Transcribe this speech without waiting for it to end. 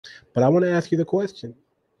But I want to ask you the question.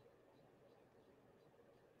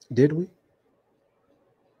 Did we?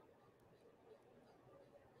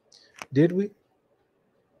 Did we?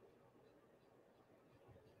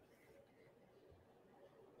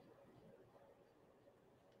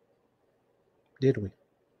 Did we?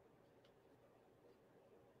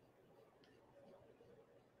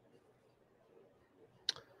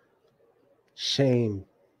 Shame.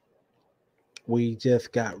 We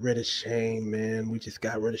just got rid of shame, man. We just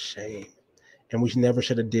got rid of shame. And we never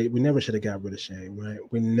should have got rid of shame, right?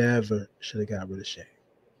 We never should have got rid of shame.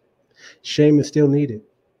 Shame is still needed.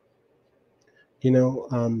 You know,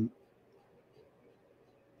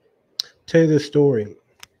 tell you this story.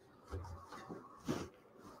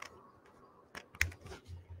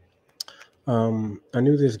 I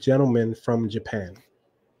knew this gentleman from Japan.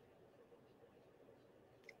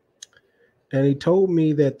 And he told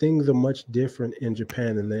me that things are much different in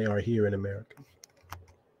Japan than they are here in America.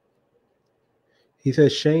 He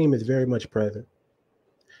says shame is very much present.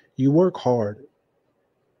 You work hard.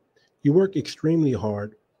 You work extremely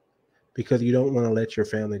hard because you don't want to let your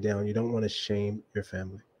family down. You don't want to shame your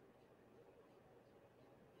family.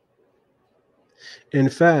 In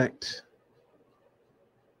fact,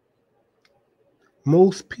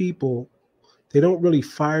 most people, they don't really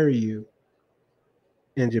fire you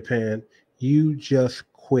in Japan. You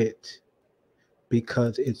just quit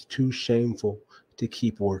because it's too shameful to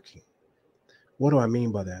keep working. What do I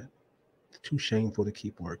mean by that? It's too shameful to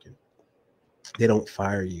keep working. They don't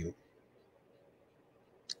fire you.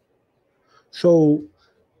 So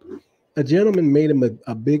a gentleman made him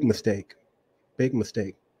a big mistake. Big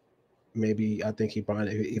mistake. Maybe I think he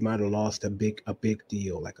might have lost a big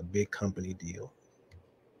deal, like a big company deal.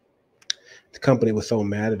 The company was so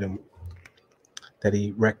mad at him that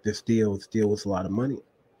he wrecked this deal. This deal was a lot of money.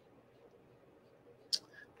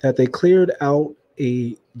 That they cleared out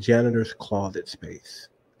a janitor's closet space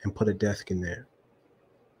and put a desk in there.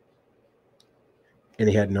 And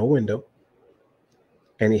he had no window.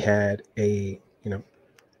 And he had a,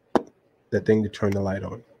 the thing to turn the light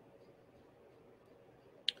on.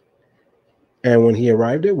 And when he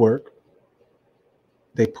arrived at work,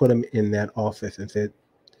 they put him in that office and said,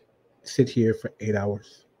 sit here for 8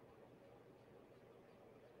 hours.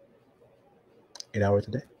 8 hours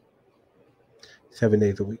a day. 7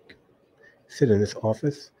 days a week. Sit in this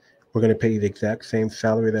office. We're going to pay you the exact same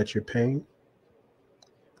salary that you're paying.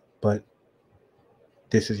 But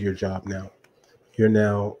this is your job now. You're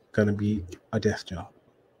now going to be a desk job.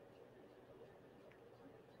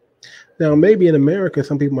 Now, maybe in America,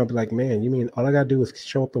 some people might be like, man, you mean all I got to do is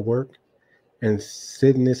show up at work and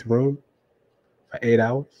sit in this room for 8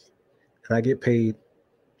 hours and I get paid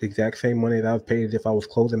the exact same money that I was paid as if I was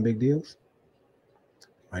closing big deals?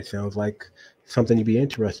 Might sounds like something you'd be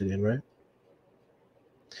interested in, right?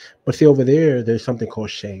 But see, over there, there's something called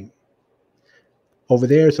shame. Over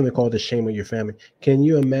there is something called the shame of your family. Can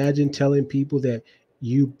you imagine telling people that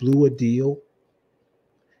you blew a deal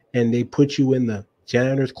and they put you in the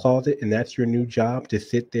janitor's closet and that's your new job to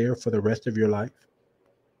sit there for the rest of your life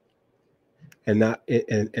and not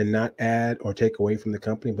add or take away from the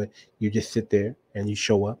company, but you just sit there and you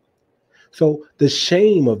show up? So the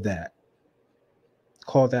shame of that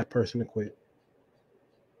caused that person to quit.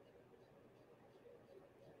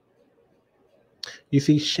 You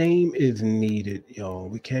see, shame is needed, y'all.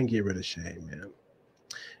 We can't get rid of shame, man.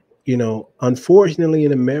 Unfortunately,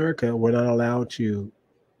 in America, we're not allowed to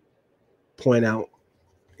point out,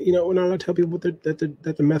 we're not allowed to tell people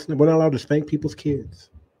that they're messing up. We're not allowed to spank people's kids.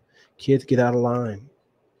 Kids get out of line.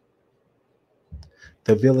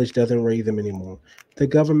 The village doesn't raise them anymore. The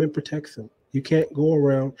government protects them. You can't go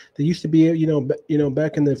around. They used to be,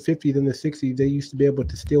 back in the 50s and the 60s, they used to be able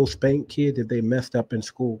to still spank kids if they messed up in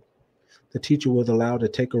school. The teacher was allowed to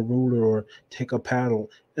take a ruler or take a paddle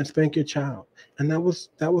and spank your child, and that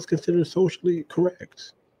was considered socially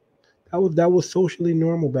correct. That was socially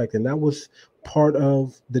normal back then. That was part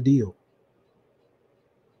of the deal.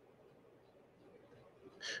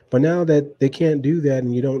 But now that they can't do that,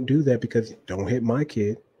 and you don't do that because don't hit my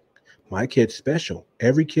kid. My kid's special.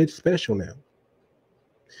 Every kid's special now.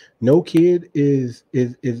 No kid is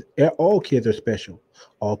all kids are special.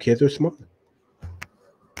 All kids are smart.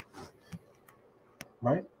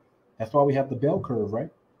 Right? That's why we have the bell curve, right?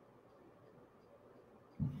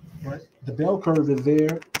 Right. The bell curve is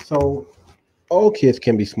there so all kids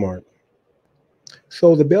can be smart.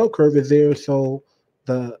 So the bell curve is there so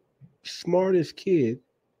the smartest kid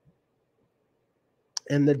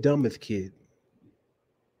and the dumbest kid,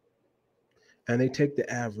 and they take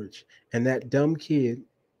the average, and that dumb kid,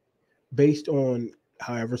 based on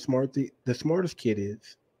however smart the smartest kid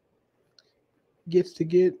is, gets to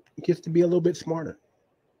be a little bit smarter,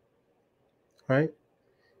 right?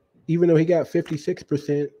 Even though he got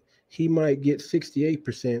 56%, he might get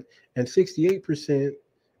 68%, and 68%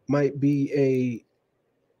 might be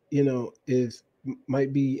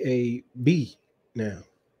might be a B now.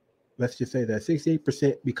 Let's just say that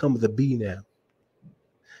 68% becomes a B now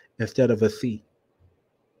instead of a C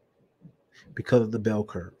because of the bell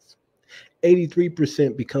curve.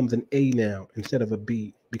 83% becomes an A now instead of a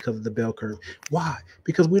B because of the bell curve. Why?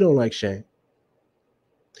 Because we don't like shame.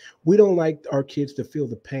 We don't like our kids to feel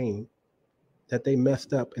the pain that they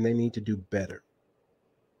messed up and they need to do better.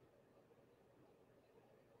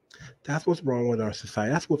 That's what's wrong with our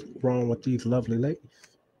society. That's what's wrong with these lovely ladies.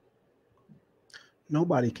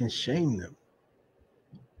 Nobody can shame them.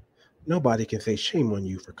 Nobody can say shame on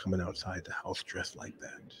you for coming outside the house dressed like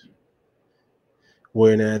that.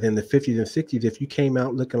 Whereas in the 50s and 60s, if you came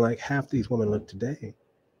out looking like half these women look today,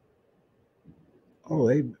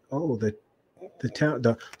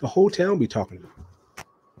 the whole town be talking about it.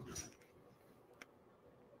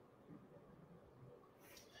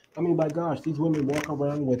 I mean, by gosh, these women walk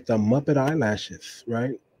around with the Muppet eyelashes,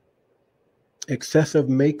 right? Excessive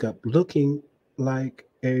makeup, looking like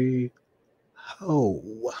a hoe,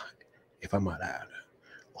 if I might add.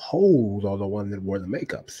 Hoes are the ones that wore the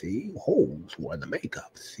makeup, see? Hoes wore the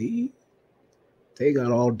makeup, see? They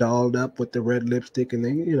got all dolled up with the red lipstick, and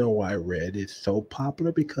then you know why red is so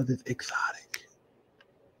popular? Because it's exotic.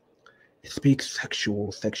 It speaks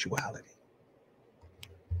sexuality.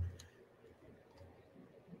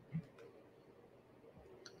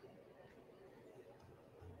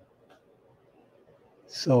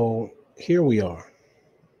 So here we are.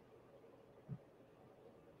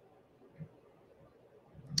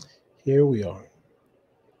 Here we are.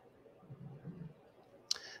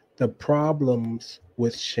 The problems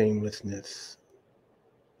with shamelessness.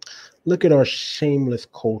 Look at our shameless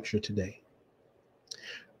culture today.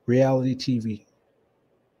 Reality TV.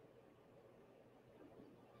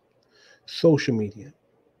 Social media.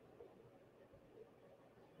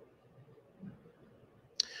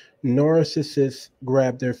 Narcissists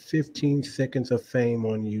grab their 15 seconds of fame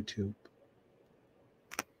on YouTube.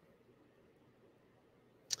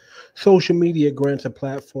 Social media grants a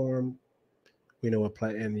platform. We know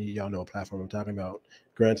and y'all know what platform I'm talking about.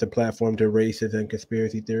 Grants a platform to racists and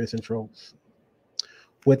conspiracy theorists and trolls.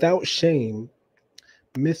 Without shame,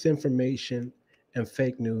 misinformation and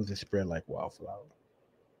fake news is spread like wildfire.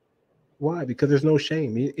 Why? Because there's no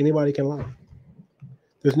shame. Anybody can lie.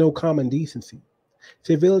 There's no common decency.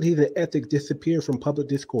 Civility and ethics disappear from public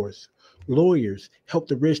discourse. Lawyers help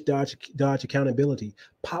the rich dodge accountability.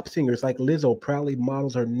 Pop singers like Lizzo proudly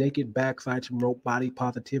models her naked backside to promote body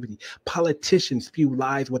positivity. Politicians spew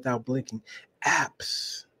lies without blinking.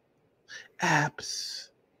 Apps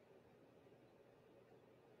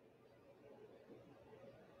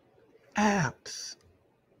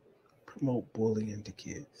promote bullying to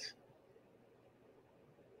kids.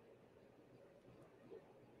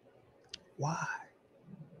 Why?